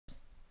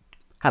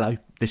Hello,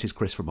 this is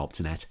Chris from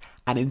Optinet,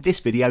 and in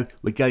this video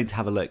we're going to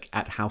have a look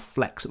at how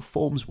Flex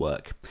Forms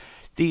work.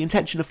 The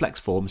intention of Flex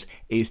Forms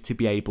is to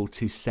be able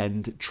to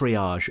send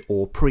triage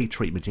or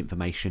pre-treatment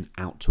information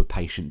out to a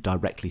patient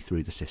directly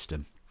through the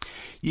system.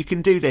 You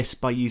can do this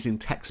by using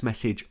text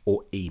message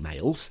or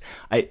emails.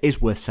 It is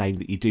worth saying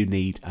that you do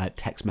need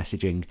text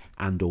messaging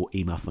and or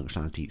email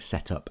functionality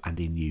set up and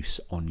in use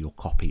on your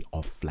copy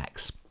of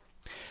Flex.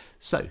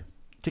 So,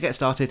 to get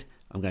started,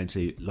 I'm going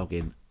to log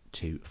in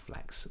to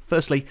Flex.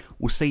 Firstly,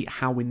 we'll see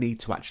how we need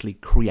to actually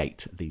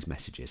create these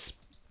messages.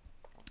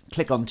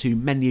 Click onto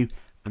Menu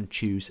and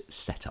choose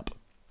Setup.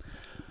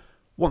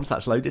 Once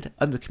that's loaded,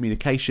 under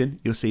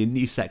Communication, you'll see a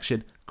new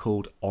section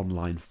called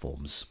Online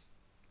Forms.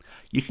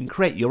 You can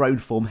create your own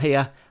form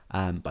here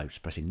by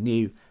just pressing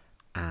New,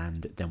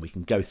 and then we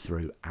can go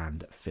through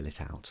and fill it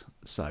out.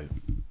 So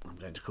I'm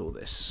going to call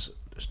this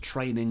just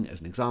training as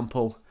an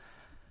example,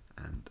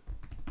 and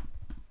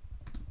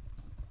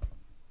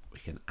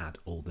can add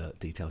all the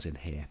details in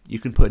here. You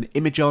can put an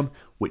image on,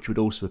 which would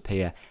also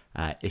appear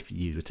if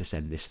you were to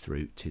send this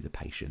through to the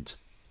patient.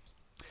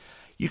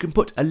 You can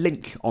put a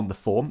link on the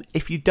form.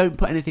 If you don't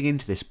put anything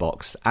into this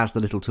box, as the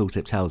little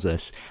tooltip tells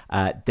us,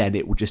 then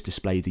it will just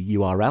display the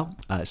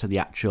URL, so the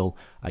actual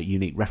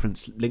unique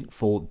reference link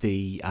for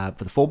the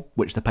form,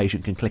 which the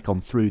patient can click on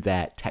through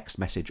their text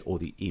message or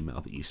the email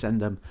that you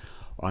send them.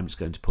 Or I'm just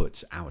going to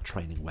put our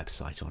training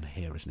website on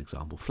here as an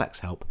example,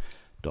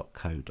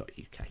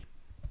 flexhelp.co.uk.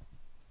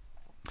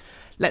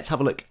 Let's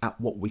have a look at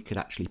what we could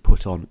actually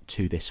put on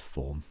to this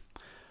form.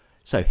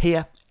 So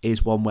here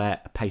is one where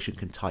a patient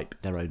can type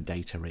their own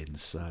data in.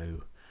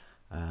 So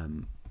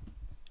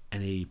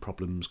any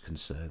problems,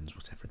 concerns,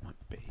 whatever it might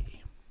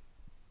be.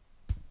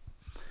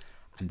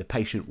 And the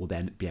patient will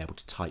then be able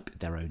to type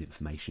their own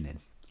information in.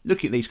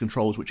 Looking at these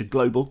controls, which are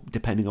global,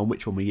 depending on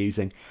which one we're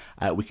using,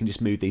 we can just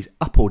move these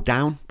up or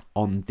down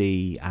on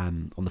the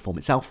form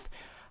itself,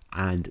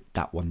 and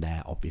that one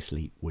there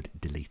obviously would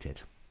delete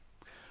it.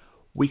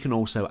 We can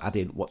also add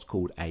in what's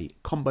called a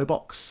combo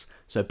box.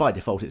 So by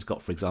default, it's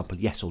got, for example,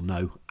 yes or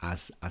no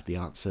as the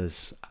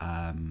answers.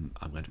 I'm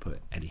going to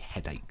put any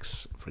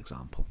headaches, for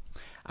example,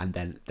 and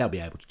then they'll be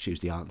able to choose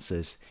the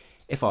answers.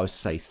 If I was to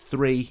say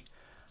 3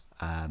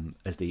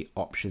 as the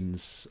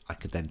options, I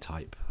could then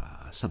type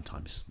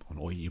sometimes,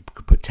 or you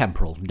could put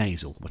temporal,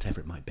 nasal,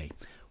 whatever it might be.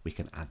 We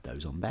can add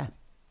those on there.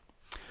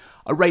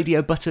 A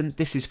radio button,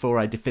 this is for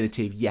a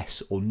definitive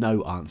yes or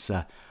no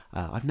answer.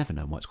 I've never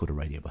known why it's called a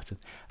radio button.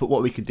 But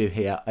what we can do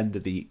here under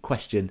the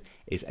question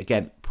is,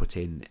 again, put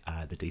in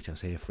the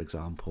details here. For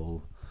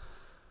example,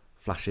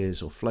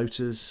 flashes or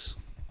floaters.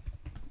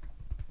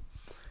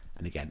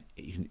 And again,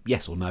 you can,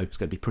 yes or no, it's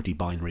going to be pretty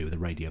binary with a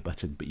radio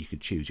button, but you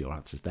could choose your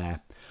answers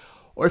there.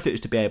 Or if it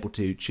was to be able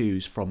to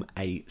choose from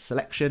a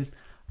selection,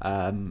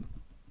 let me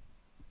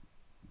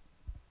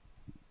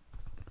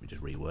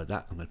just reword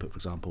that. I'm going to put, for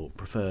example,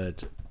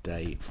 preferred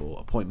day for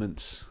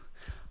appointments.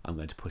 I'm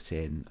going to put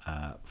in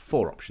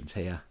 4 options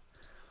here,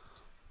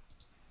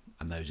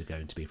 and those are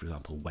going to be, for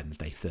example,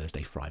 Wednesday,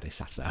 Thursday, Friday,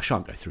 Saturday. I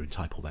shan't go through and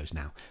type all those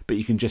now, but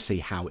you can just see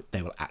how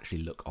they will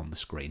actually look on the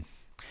screen.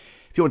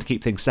 If you want to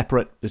keep things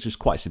separate, there's just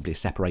quite simply a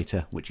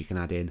separator which you can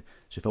add in.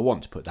 So if I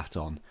want to put that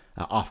on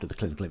after the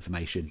clinical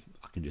information,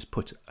 I can just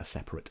put a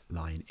separate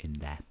line in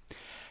there.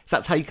 So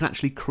that's how you can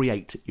actually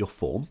create your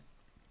form.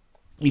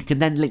 You can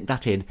then link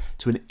that in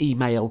to an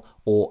email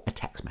or a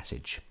text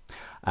message.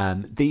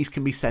 These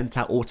can be sent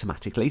out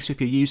automatically. So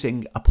if you're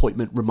using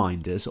appointment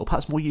reminders, or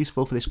perhaps more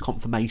useful for this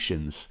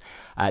confirmations,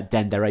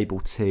 then they're able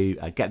to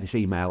get this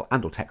email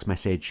and or text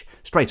message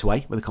straight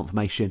away with a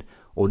confirmation,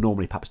 or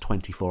normally perhaps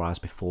 24 hours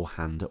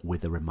beforehand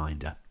with a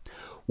reminder.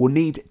 We'll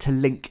need to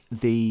link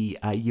the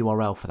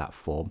URL for that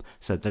form,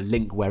 so the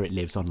link where it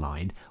lives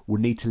online.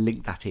 We'll need to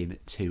link that in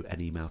to an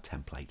email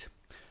template.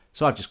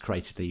 So I've just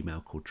created an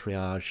email called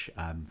triage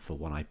for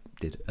one I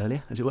did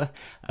earlier, as it were.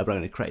 But I'm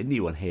going to create a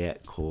new one here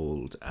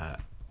called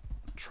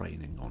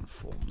training on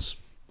forms.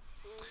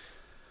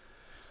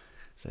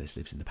 So this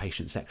lives in the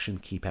patient section,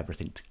 keep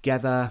everything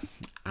together.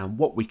 And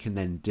what we can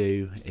then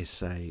do is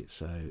say,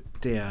 so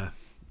dear,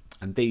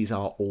 and these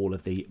are all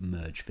of the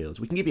merge fields.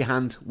 We can give you a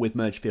hand with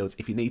merge fields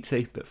if you need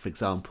to, but for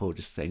example,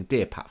 just saying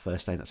dear Pat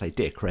first name, let's say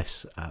dear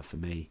Chris for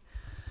me.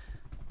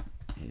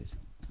 Here's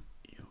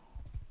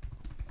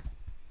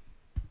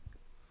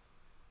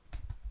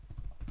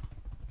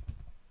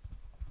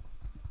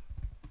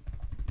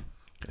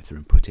through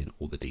and put in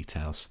all the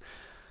details.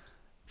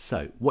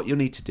 So what you'll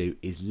need to do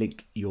is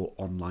link your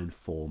online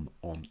form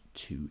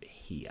onto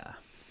here.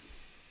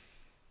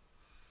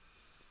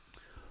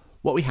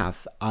 What we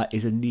have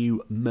is a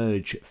new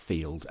merge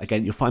field.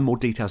 Again, you'll find more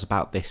details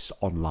about this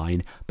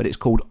online, but it's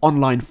called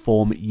online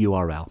form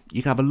URL.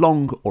 You can have a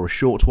long or a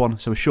short one.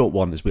 So a short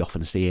one, as we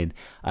often see in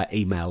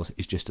emails,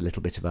 is just a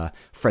little bit of a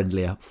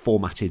friendlier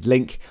formatted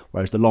link,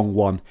 whereas the long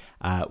one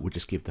would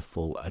just give the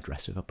full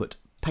address. So if I put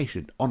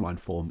patient online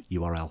form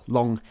URL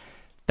long,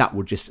 that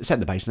would just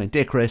send the patient saying,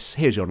 dear Chris,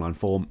 here's your online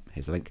form,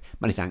 here's the link,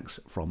 many thanks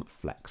from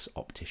Flex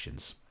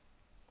Opticians.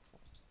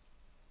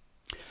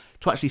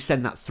 To actually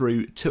send that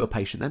through to a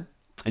patient then,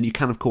 And you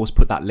can, of course,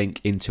 put that link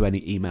into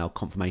any email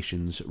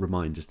confirmations,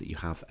 reminders that you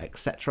have,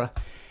 etc.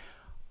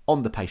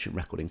 On the patient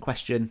record in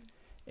question,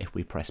 if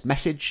we press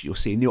message, you'll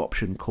see a new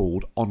option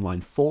called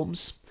online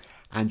forms,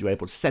 and you're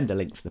able to send a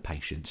link to the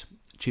patient.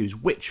 Choose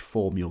which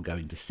form you're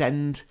going to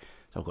send.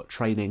 So I've got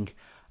training.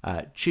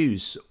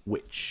 Choose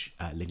which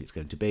link it's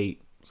going to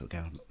be. So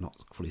again, I've not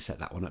fully set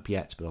that one up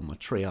yet, but on my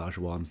triage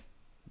one,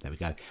 there we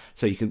go.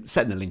 So you can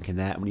send the link in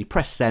there, and when you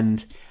press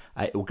send,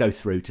 it will go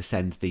through to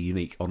send the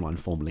unique online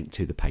form link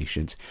to the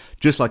patient.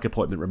 Just like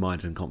appointment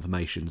reminders and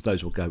confirmations,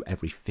 those will go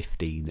every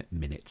 15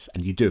 minutes.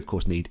 And you do, of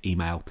course, need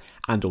email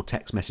and or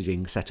text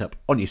messaging set up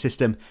on your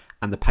system,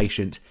 and the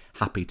patient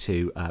happy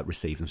to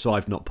receive them. So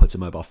I've not put a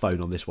mobile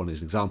phone on this one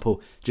as an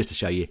example, just to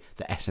show you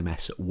that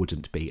SMS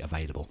wouldn't be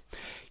available.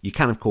 You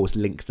can, of course,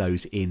 link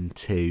those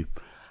into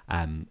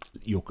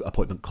your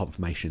appointment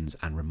confirmations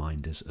and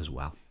reminders as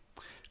well.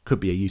 Could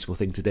be a useful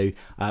thing to do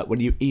when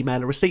you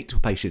email a receipt to a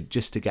patient,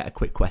 just to get a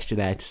quick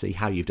questionnaire to see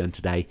how you've done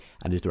today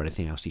and is there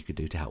anything else you could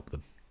do to help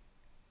them.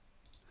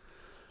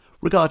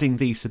 Regarding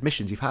the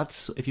submissions you've had,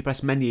 if you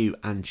press menu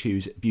and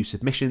choose view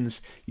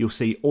submissions, you'll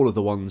see all of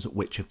the ones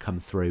which have come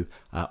through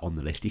on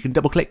the list. You can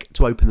double click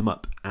to open them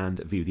up and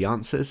view the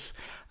answers,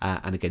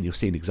 and again you'll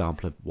see an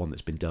example of one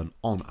that's been done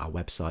on our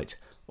website.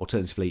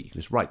 Alternatively, you can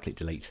just right click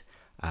delete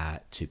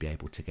to be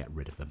able to get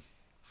rid of them.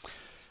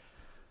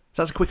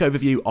 So that's a quick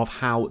overview of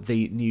how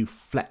the new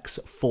Flex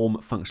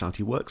form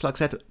functionality works. Like I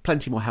said,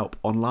 plenty more help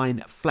online,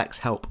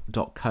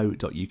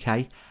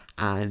 flexhelp.co.uk,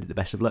 and the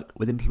best of luck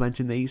with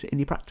implementing these in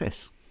your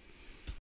practice.